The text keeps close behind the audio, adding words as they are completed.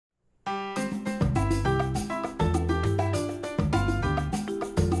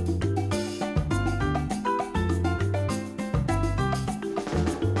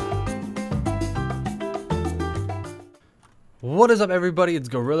What is up, everybody? It's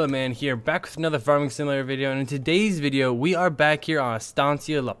Gorillaman here, back with another farming simulator video. And in today's video, we are back here on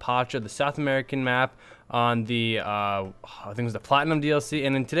Estancia La Pacha, the South American map on the I think it was the Platinum DLC.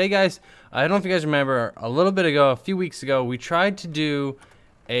 And then today, guys, I don't know if you guys remember, a few weeks ago, we tried to do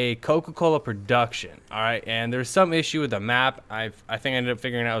a Coca-Cola production. All right, and there's some issue with the map. I think I ended up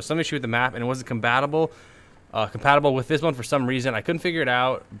figuring out it was some issue with the map, and it wasn't compatible with this one for some reason. I couldn't figure it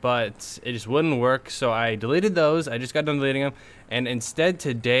out, but it just wouldn't work, so I deleted those. I just got done deleting them, and instead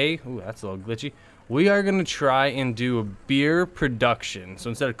today, ooh, that's a little glitchy, we are gonna try and do a beer production. So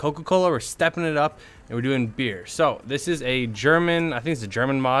instead of Coca-Cola, we're stepping it up and we're doing beer. So this is a German, I think it's a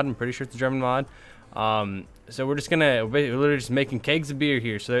German mod, I'm pretty sure it's a German mod. So we're literally just making kegs of beer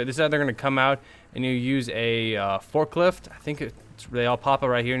here. So this is how they're gonna come out, and you use a forklift. I think they all pop up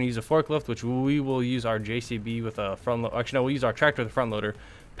right here, and use a forklift, which we will use our JCB with a front loader. Actually, no, we'll use our tractor with a front loader,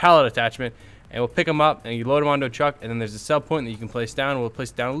 pallet attachment, and we'll pick them up and you load them onto a truck. And then there's a sell point that you can place down. We'll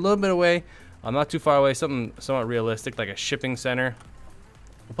place it down a little bit away, not too far away, something somewhat realistic, like a shipping center.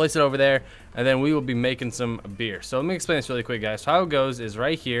 We'll place it over there, and then we will be making some beer. So let me explain this really quick, guys. So how it goes is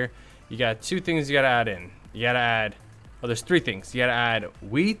right here, you got two things you gotta add in. You gotta add, well, there's three things. You gotta add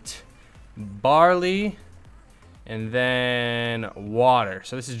wheat, barley, and then water.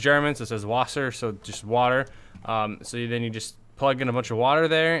 So this is German, so it says Wasser, so just water. Then you just plug in a bunch of water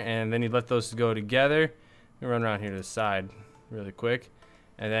there, and then you let those go together. Let me run around here to the side really quick.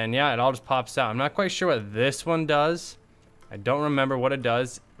 And then, yeah, it all just pops out. I'm not quite sure what this one does. I don't remember what it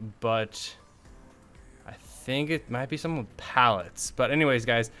does, but I think it might be some pallets. But anyways,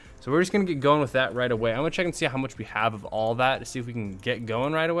 guys, so we're just gonna get going with that right away. I'm gonna check and see how much we have of all that to see if we can get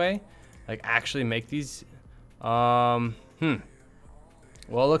going right away. Like, actually make these. Well, it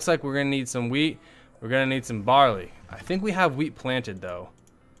looks like we're gonna need some wheat. We're gonna need some barley. I think we have wheat planted though,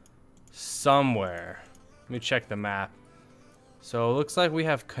 somewhere. Let me check the map. So it looks like we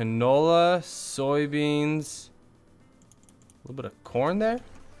have canola, soybeans, a little bit of corn there.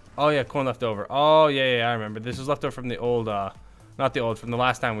 Oh yeah, corn left over. Oh yeah, I remember. This was left over from the old, from the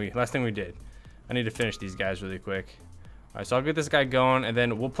last thing we did. I need to finish these guys really quick. All right, so I'll get this guy going, and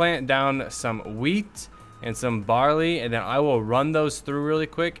then we'll plant down some wheat and some barley, and then I will run those through really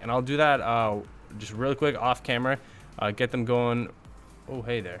quick, and I'll do that just really quick off camera, get them going. Oh,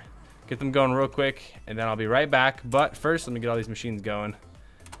 hey there. Get them going real quick, and then I'll be right back. But first, let me get all these machines going.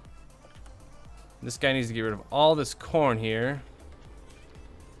 This guy needs to get rid of all this corn here.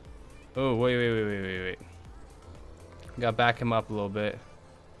 Oh, wait. Gotta back him up a little bit.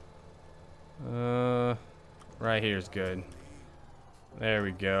 Right here is good. There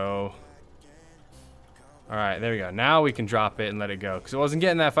we go. All right, there we go. Now we can drop it and let it go, because it wasn't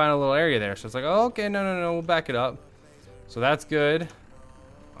getting that final little area there. So it's like, oh, okay, no, we'll back it up. So that's good.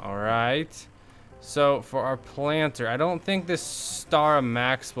 All right. So for our planter, I don't think this Star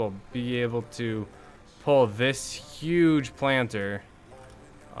Max will be able to pull this huge planter.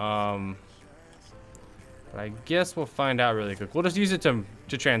 But I guess we'll find out really quick. We'll just use it to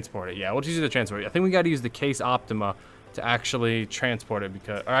transport it. Yeah, we'll just use it to transport it. I think we got to use the Case Optima to actually transport it,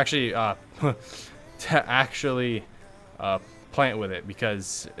 because, or actually, to actually plant with it,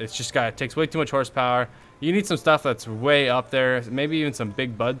 because it's just it takes way too much horsepower. You need some stuff that's way up there, maybe even some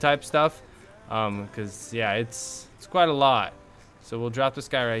big bud type stuff, because yeah, it's quite a lot. So we'll drop this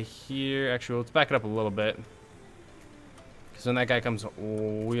guy right here. Actually, let's back it up a little bit, because when that guy comes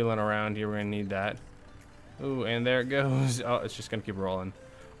wheeling around here, we're gonna need that. Ooh, and there it goes. Oh, it's just gonna keep rolling.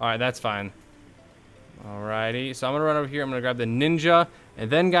 All right, that's fine. Alrighty, so I'm gonna run over here. I'm gonna grab the Ninja,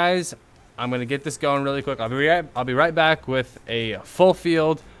 and then, guys, I'm gonna get this going really quick. I'll be right back with a full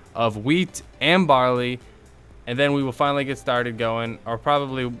field of wheat and barley, and then we will finally get started going. Or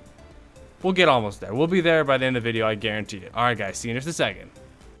probably we'll get almost there. We'll be there by the end of the video, I guarantee it. All right, guys, see you in just a second.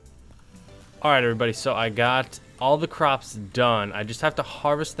 All right, everybody, so I got all the crops done. I just have to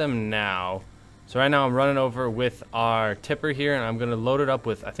harvest them now. So right now I'm running over with our tipper here, and I'm gonna load it up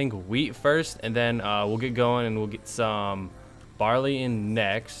with, I think, wheat first, and then we'll get going and we'll get some barley in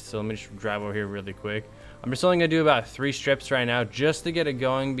next. So let me just drive over here really quick. I'm just only gonna do about 3 strips right now just to get it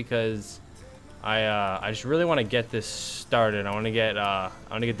going, because I just really want to get this started. I want to get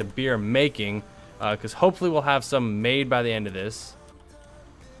the beer making, because hopefully we'll have some made by the end of this.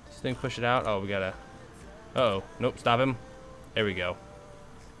 This thing, push it out. Oh, we gotta. Uh-oh, nope, stop him. There we go.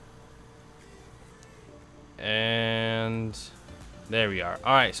 And there we are.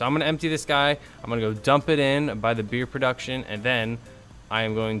 All right, so I'm gonna empty this guy. I'm gonna go dump it in by the beer production, and then I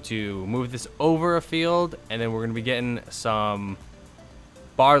am going to move this over a field, and then we're gonna be getting some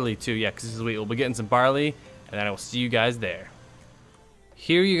barley too. Yeah, because this is wheat. We'll be getting some barley, and then I will see you guys there.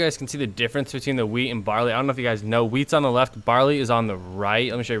 Here you guys can see the difference between the wheat and barley. I don't know if you guys know. Wheat's on the left, barley is on the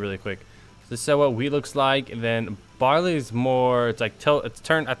right. Let me show you really quick. This is what wheat looks like, and then barley is more, it's like it's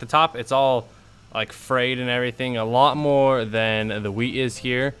turned at the top, it's all like frayed and everything, a lot more than the wheat is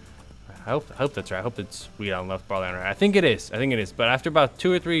here. I hope that's right. I hope it's wheat on the left, barley on the right. I think it is. But after about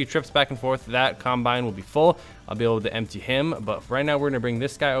 2 or 3 trips back and forth, that combine will be full. I'll be able to empty him. But right now, we're gonna bring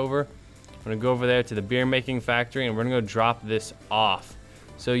this guy over. I'm gonna go over there to the beer making factory, and we're gonna go drop this off.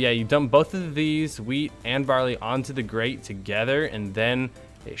 So yeah, you dump both of these, wheat and barley, onto the grate together, and then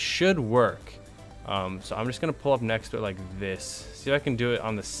it should work. So I'm just gonna pull up next to it like this. See if I can do it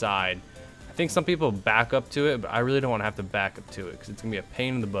on the side. I think some people back up to it, but I really don't want to have to back up to it because it's gonna be a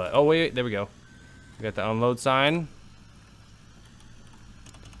pain in the butt. Oh wait, there we go. We got the unload sign.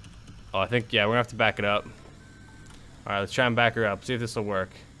 Oh, I think, yeah, we're gonna have to back it up. All right, let's try and back her up. See if this will work.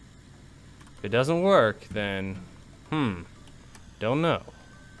 If it doesn't work, then don't know.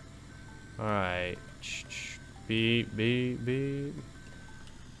 All right, beep beep beep.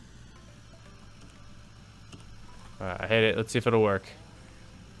 All right, I hit it. Let's see if it'll work.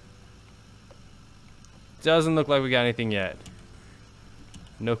 Doesn't look like we got anything yet.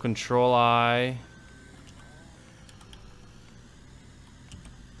 No control eye.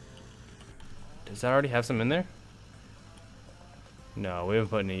 Does that already have some in there? No, we haven't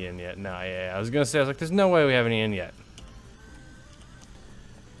put any in yet. No, yeah, I was gonna say, I was like, there's no way we have any in yet.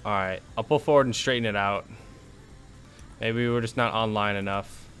 All right, I'll pull forward and straighten it out. Maybe we're just not online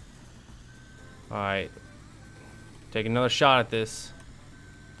enough. All right, take another shot at this.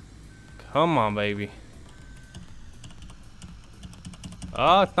 Come on, baby.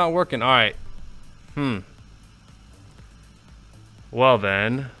 Oh, it's not working. All right. Well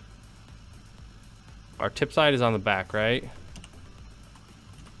then, our tip side is on the back, right?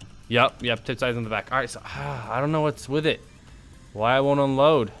 Yep, tip side is on the back. All right, so I don't know what's with it. Why it won't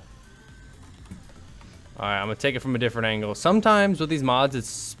unload. All right, I'm gonna take it from a different angle. Sometimes with these mods, it's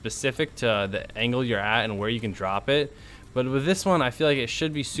specific to the angle you're at and where you can drop it. But with this one, I feel like it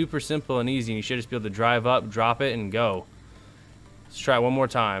should be super simple and easy, and you should just be able to drive up, drop it, and go. Let's try it one more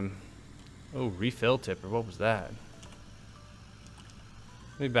time. Oh, refill tipper. What was that?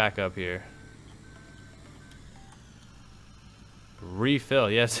 Let me back up here. Refill.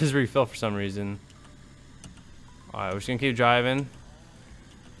 Yes, it says refill for some reason. Alright, we're just gonna keep driving.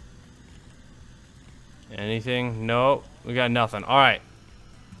 Anything? Nope. We got nothing. Alright.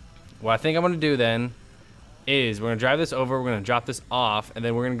 What I think I'm gonna do then is we're gonna drive this over, we're gonna drop this off, and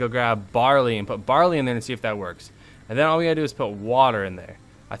then we're gonna go grab barley and put barley in there and see if that works. And then all we gotta do is put water in there.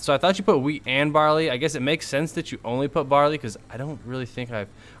 So I thought you put wheat and barley. I guess it makes sense that you only put barley because I don't really think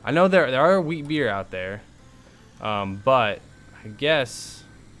I know there are wheat beer out there, but I guess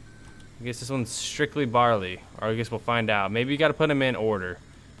this one's strictly barley, or I guess we'll find out. Maybe you gotta put them in order.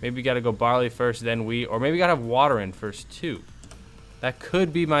 Maybe you gotta go barley first, then wheat, or maybe you gotta have water in first too. That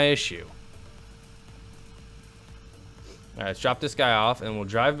could be my issue. All right, let's drop this guy off, and we'll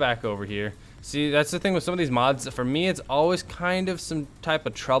drive back over here. See, that's the thing with some of these mods. For me, it's always kind of some type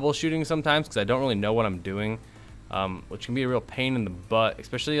of troubleshooting sometimes because I don't really know what I'm doing, which can be a real pain in the butt,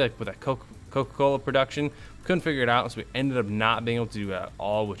 especially like with that Coca-Cola production. We couldn't figure it out, so we ended up not being able to do it at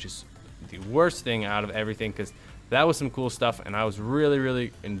all, which is the worst thing out of everything because that was some cool stuff, and I was really,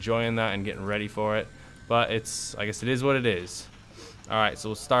 really enjoying that and getting ready for it. But it's, I guess it is what it is. All right, so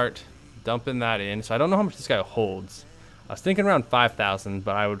we'll start dumping that in. So I don't know how much this guy holds. I was thinking around 5,000,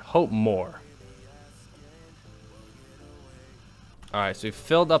 but I would hope more. Alright, so we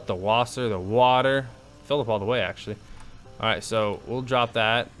filled up the wasser, the water. Filled up all the way, actually. Alright, so we'll drop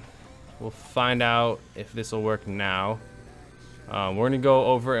that. We'll find out if this will work now. We're going to go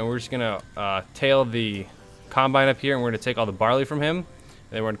over and we're just going to tail the combine up here, and we're going to take all the barley from him. And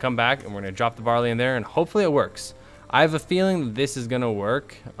then we're going to come back and we're going to drop the barley in there, and hopefully it works. I have a feeling that this is going to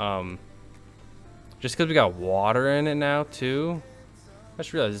work. Just because we got water in it now, too. I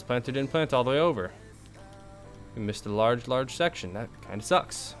just realized this planter didn't plant all the way over. We missed a large section. That kind of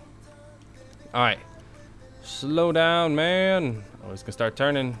sucks. All right. Slow down, man. Oh, it's going to start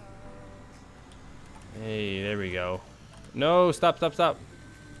turning. Hey, there we go. No, stop.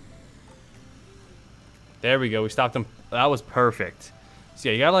 There we go. We stopped them. That was perfect. So,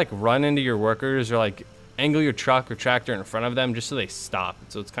 yeah, you got to, like, run into your workers or, like, angle your truck or tractor in front of them just so they stop.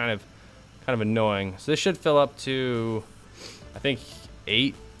 So, it's kind of annoying. So, this should fill up to, I think,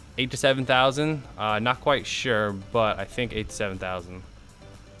 8 to 7,000. Not quite sure, but I think 8 to 7,000.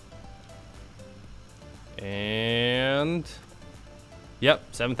 And yep,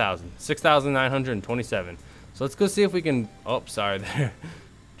 7,000. 6,927. So let's go see if we can. Oh, sorry, there.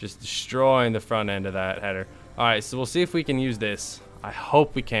 Just destroying the front end of that header. All right, so we'll see if we can use this. I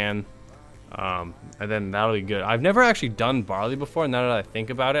hope we can. And then that'll be good. I've never actually done barley before, now that I think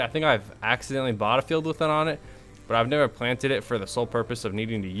about it. I think I've accidentally bought a field with it on it, but I've never planted it for the sole purpose of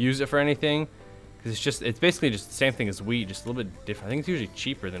needing to use it for anything. Because it's basically just the same thing as wheat, just a little bit different. I think it's usually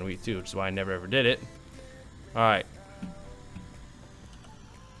cheaper than wheat too, which is why I never ever did it. Alright.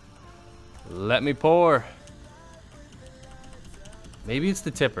 Let me pour. Maybe it's the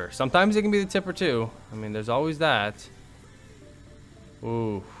tipper. Sometimes it can be the tipper too. I mean, there's always that.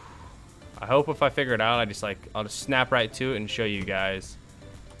 Ooh. I hope if I figure it out, I'll just snap right to it and show you guys.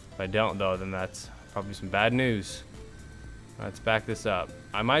 If I don't though, then that's probably some bad news. Let's back this up.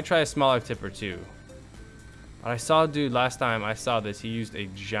 I might try a smaller tipper too. I saw a dude last time I saw this, he used a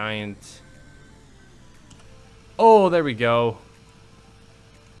giant... Oh, there we go.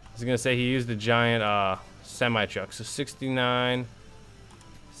 I was gonna say he used a giant semi truck. So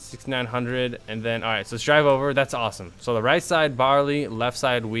 6,900, and then all right, so let's drive over. That's awesome. So the right side barley, left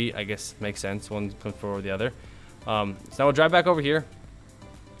side wheat, I guess makes sense. One comes forward the other. So now we'll drive back over here.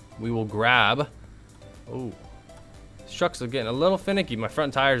 We will grab... Oh, these trucks are getting a little finicky. My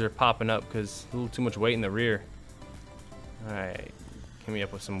front tires are popping up because a little too much weight in the rear. All right, hit me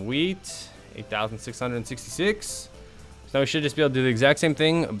up with some wheat. 8,666. So now we should just be able to do the exact same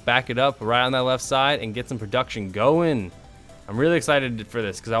thing, back it up right on that left side, and get some production going. I'm really excited for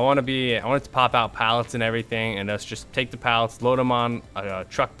this because I want it to pop out pallets and everything, and us just take the pallets, load them on a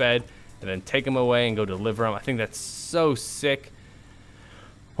truck bed, and then take them away and go deliver them. I think that's so sick.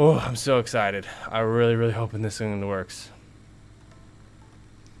 Oh, I'm so excited. I'm really hoping this thing works.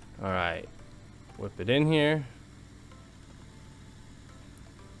 All right, whip it in here.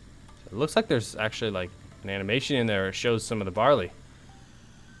 It looks like there's actually like an animation in there. It shows some of the barley.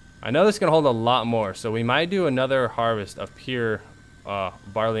 I know this can hold a lot more, so we might do another harvest of pure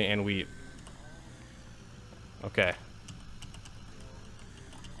barley and wheat. Okay.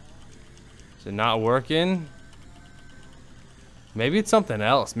 Is it not working? Maybe it's something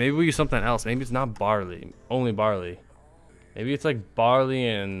else. Maybe we use something else. Maybe it's not barley, only barley. Maybe it's like barley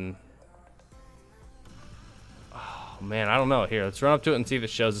and... Oh man, I don't know. Here, let's run up to it and see if it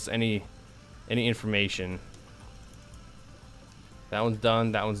shows us any information. That one's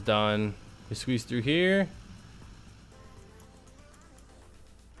done. That one's done. We squeeze through here.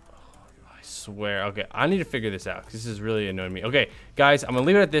 Oh, I swear. Okay, I need to figure this out because this is really annoying me. Okay, guys, I'm gonna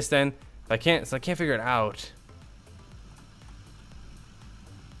leave it at this then. If I can't figure it out.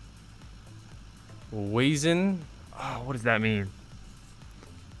 Waisin. Oh, what does that mean?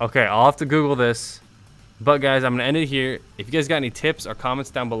 Okay, I'll have to Google this. But guys, I'm gonna end it here. If you guys got any tips or comments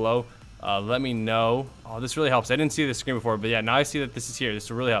down below, let me know. Oh, this really helps. I didn't see the screen before, but yeah, now I see that this is here. This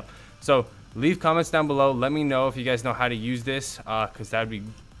will really help. So leave comments down below. Let me know if you guys know how to use this, because that would be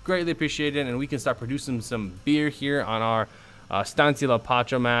greatly appreciated, and we can start producing some beer here on our Estancia La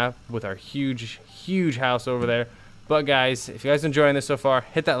Pacha map with our huge house over there. But guys, if you guys are enjoying this so far,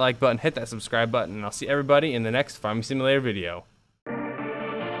 hit that like button, hit that subscribe button, and I'll see everybody in the next Farming Simulator video.